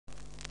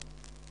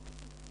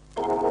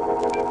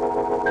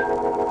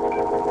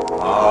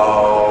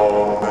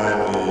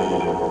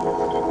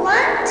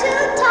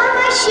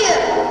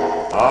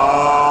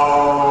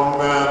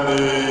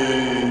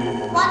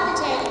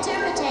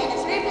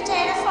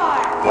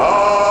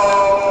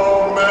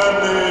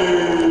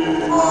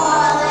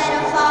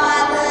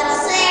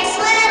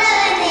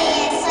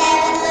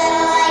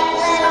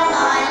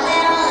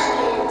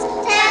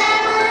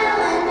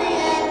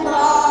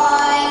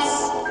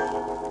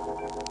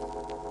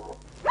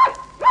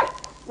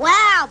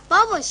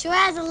Bobo sure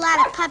has a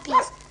lot of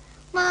puppies.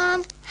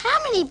 Mom,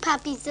 how many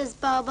puppies does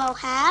Bobo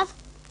have?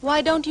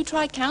 Why don't you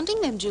try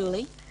counting them,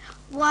 Julie?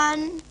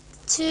 1,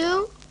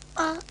 2,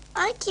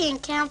 I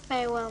can't count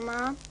very well,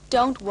 Mom.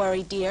 Don't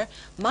worry, dear.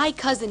 My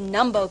cousin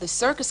Numbo, the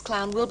circus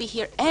clown, will be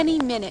here any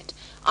minute.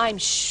 I'm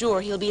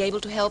sure he'll be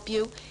able to help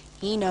you.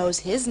 He knows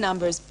his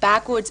numbers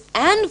backwards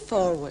and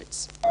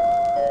forwards.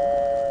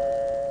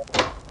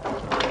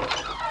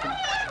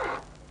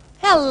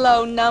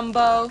 Hello,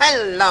 Numbo.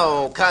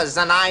 Hello,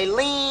 Cousin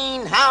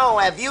Eileen. How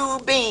have you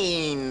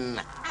been?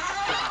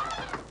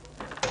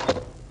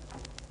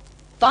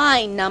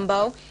 Fine,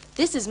 Numbo.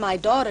 This is my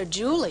daughter,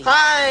 Julie.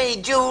 Hi,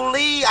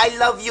 Julie. I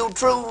love you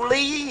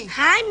truly.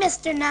 Hi,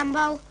 Mr.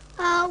 Numbo.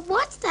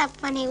 What's that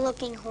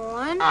funny-looking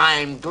horn?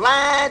 I'm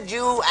glad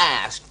you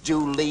asked,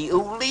 Julie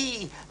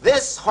Oolie.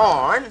 This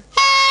horn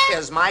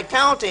is my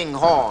counting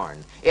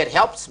horn. It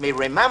helps me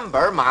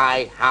remember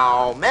my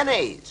how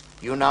manys.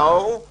 You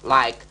know,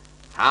 like,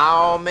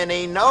 how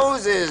many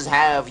noses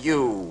have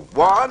you?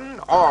 1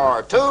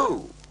 or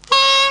 2?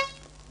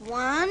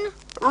 1.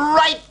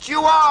 Right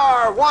you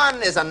are!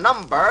 1 is a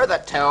number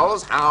that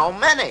tells how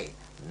many.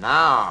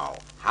 Now,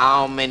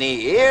 how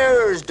many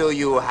ears do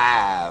you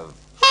have?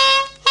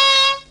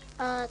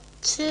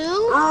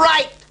 2.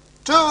 Right!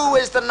 2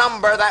 is the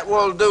number that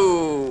will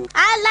do.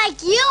 I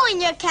like you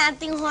and your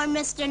counting horn,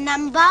 Mr.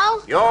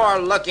 Numbo. You're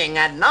looking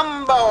at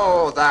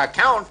Numbo, the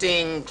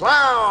counting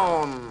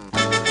clown.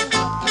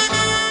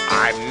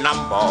 I'm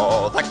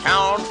Numbo, the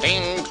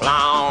counting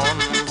clown.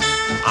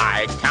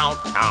 I count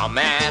how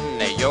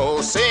many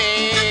you'll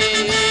see.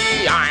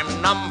 I'm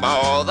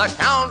Numbo, the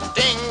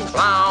counting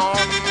clown.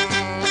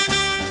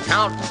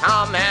 Count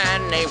how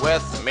many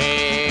with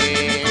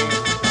me.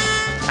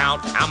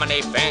 Count how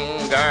many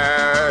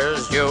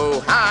fingers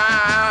you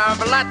have.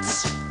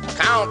 Let's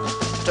count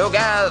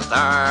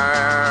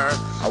together.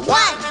 1,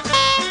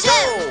 2,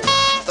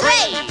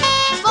 3,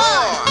 4,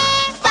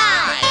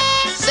 5,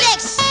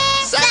 6,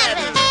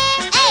 7,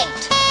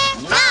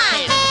 8,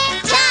 9,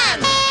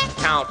 10.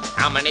 Count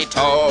how many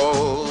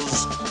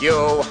toes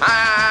you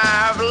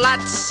have.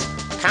 Let's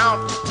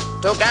count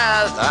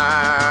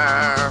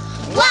together.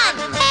 1,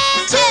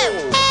 2,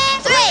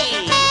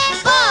 3,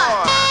 4,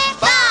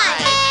 5,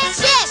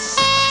 6,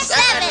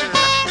 7,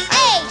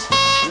 8,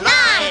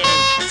 9,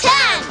 10.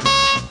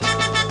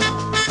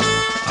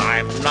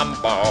 I'm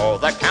Numbo,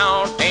 the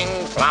counting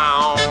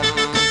clown.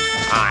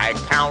 I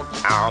count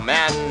how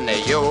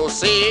many you'll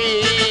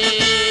see.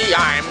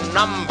 I'm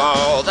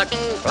Numbo, the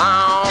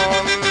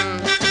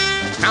clown.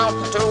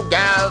 Count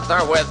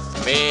together with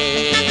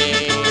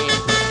me.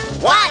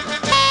 1,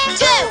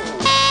 2,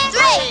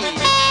 3,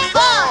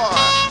 4,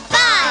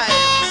 5,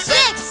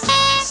 6,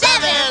 7,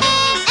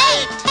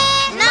 8,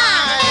 9,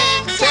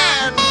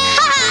 10.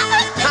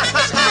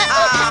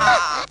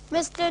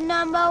 Mr.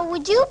 Numbo,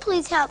 would you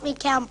please help me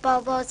count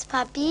Bobo's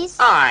puppies?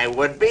 I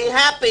would be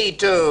happy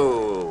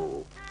to.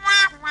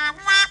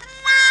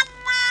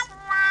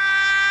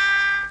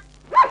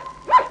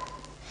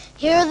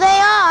 Here they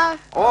are.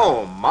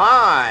 Oh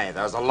my,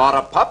 there's a lot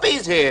of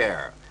puppies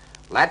here.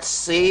 Let's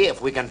see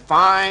if we can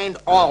find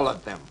all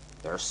of them.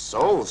 They're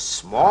so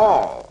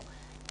small.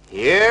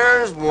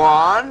 Here's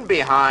one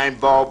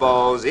behind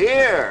Bobo's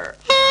ear.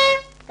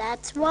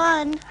 That's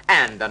 1.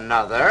 And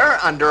another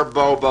under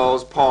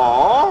Bobo's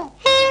paw.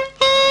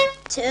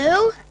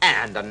 2.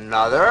 And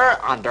another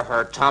under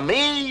her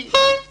tummy.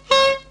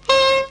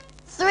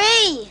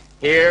 3.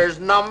 Here's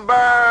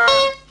number.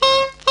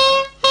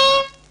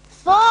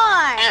 4.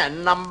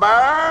 And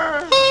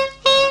number.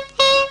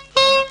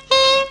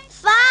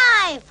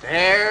 5.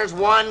 There's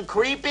one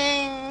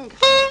creeping.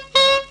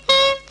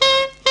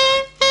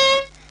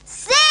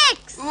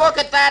 6. Look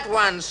at that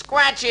one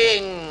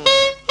scratching.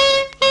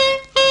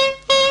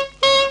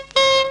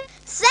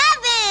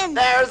 7.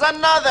 There's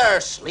another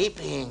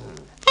sleeping.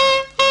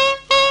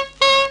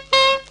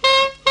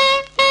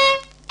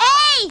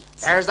 8.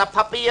 There's a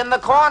puppy in the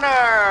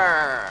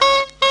corner.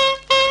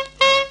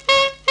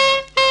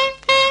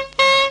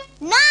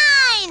 9.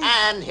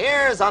 And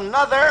here's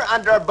another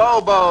under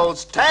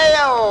Bobo's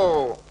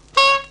tail.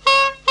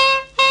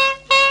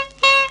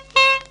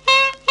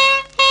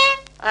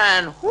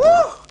 And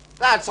whew,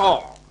 that's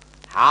all.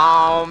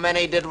 How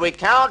many did we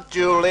count,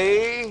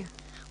 Julie?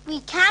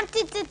 We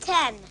counted to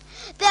 10.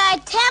 There are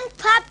 10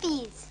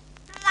 puppies.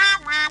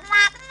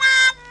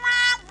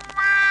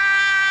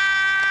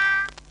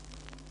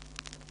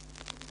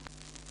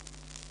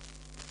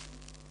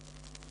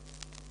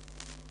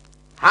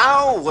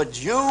 How would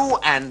you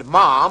and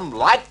Mom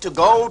like to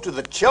go to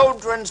the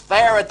children's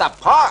fair at the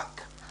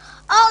park?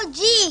 Oh,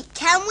 gee,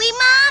 can we,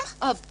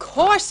 Mom? Of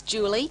course,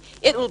 Julie.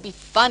 It will be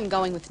fun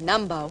going with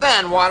Numbo.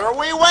 Then what are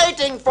we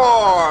waiting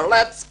for?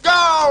 Let's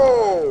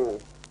go!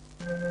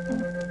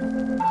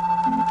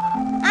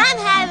 I'm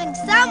having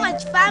so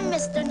much fun,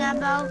 Mr.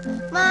 Numbo.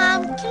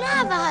 Mom, can I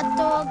have a hot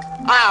dog?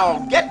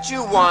 I'll get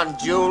you one,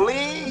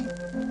 Julie.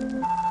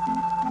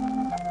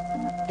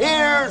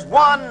 Here's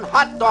 1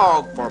 hot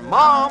dog for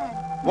Mom,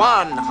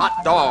 1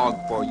 hot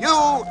dog for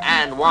you,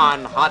 and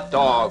 1 hot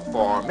dog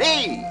for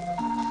me.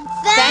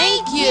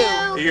 Thank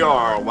you.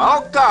 You're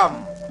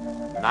welcome.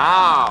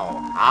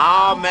 Now,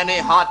 how many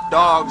hot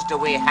dogs do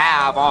we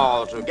have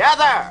all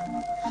together?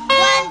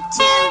 1,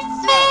 2,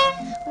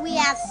 3. We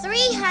have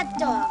 3 hot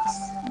dogs.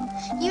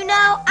 You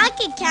know, I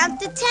can count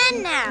to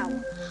 10 now.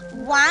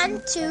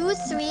 1, 2,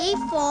 3,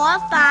 4,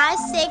 5,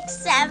 6,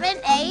 7,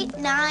 8,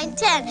 9,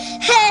 10.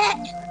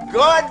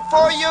 Good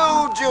for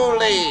you,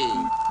 Julie.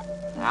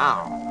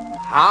 Now,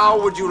 how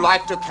would you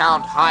like to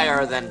count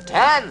higher than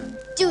 10?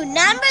 Do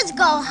numbers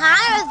go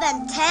higher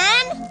than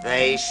 10?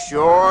 They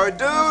sure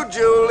do,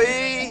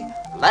 Julie.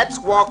 Let's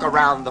walk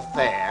around the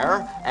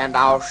fair, and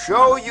I'll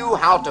show you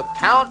how to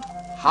count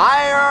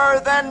higher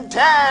than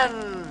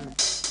 10.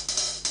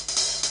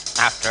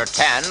 After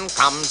 10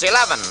 comes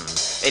 11.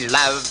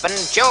 11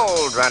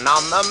 children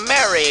on the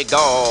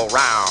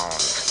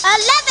merry-go-round.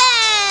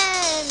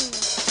 11!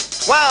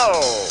 12.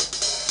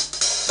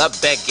 The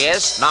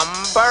biggest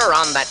number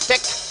on the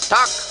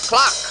tick-tock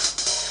clock.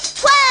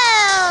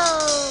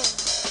 12!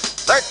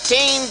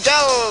 13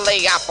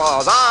 jelly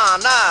apples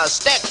on a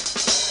stick.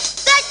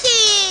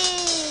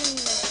 13!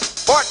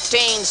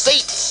 14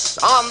 seats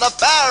on the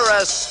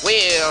Ferris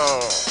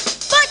wheel.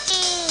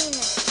 14!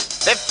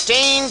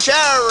 15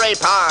 cherry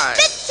pies.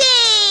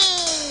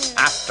 15!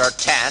 After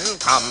 10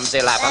 comes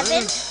 11,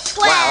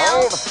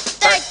 12,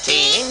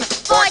 13,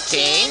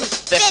 14,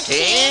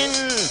 15,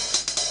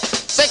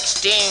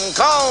 16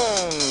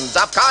 cones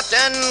of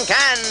cotton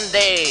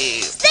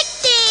candy.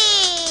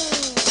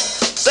 16!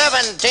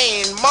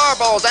 17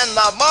 marbles in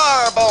the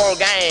marble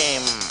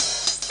game.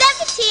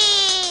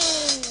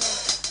 17!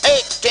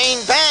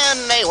 18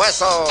 penny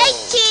whistles.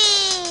 18!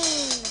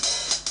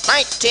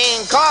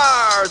 19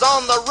 cars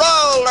on the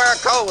roller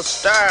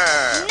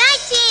coaster.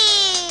 19!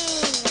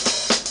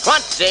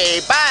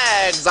 20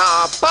 bags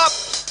of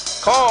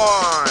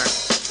popcorn.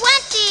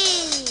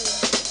 20!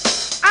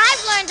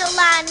 I've learned a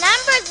lot of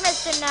numbers,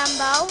 Mr.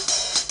 Numbo.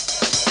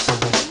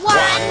 1,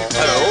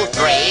 2,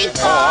 3,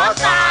 4,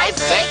 5,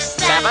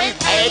 6, 7,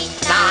 8,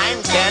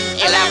 9,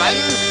 10, 11,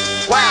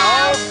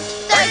 12,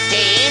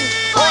 13,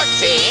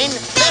 14,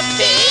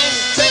 15,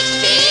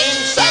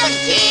 16,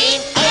 17,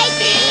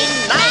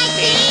 18,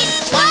 19,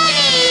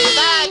 20.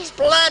 That's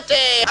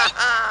plenty.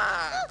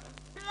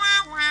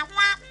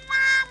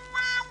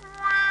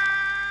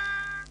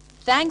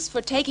 Thanks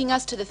for taking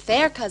us to the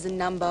fair, Cousin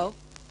Numbo.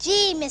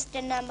 Gee,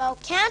 Mr. Numbo,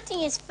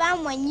 counting is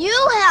fun when you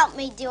help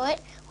me do it.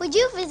 Would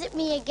you visit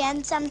me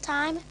again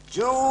sometime?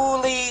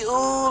 Julie,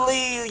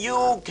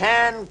 you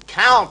can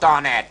count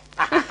on it.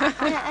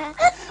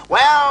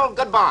 Well,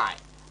 goodbye.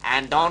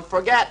 And don't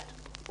forget,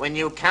 when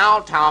you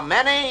count how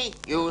many,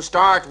 you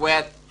start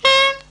with,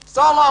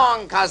 so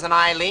long, Cousin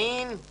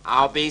Eileen.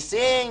 I'll be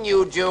seeing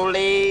you,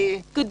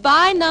 Julie.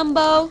 Goodbye,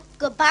 Numbo.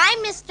 Goodbye,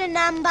 Mr.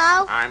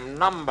 Numbo. I'm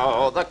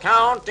Numbo, the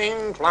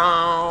counting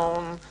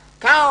clown.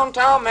 Count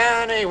how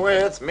many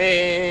with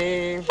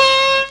me.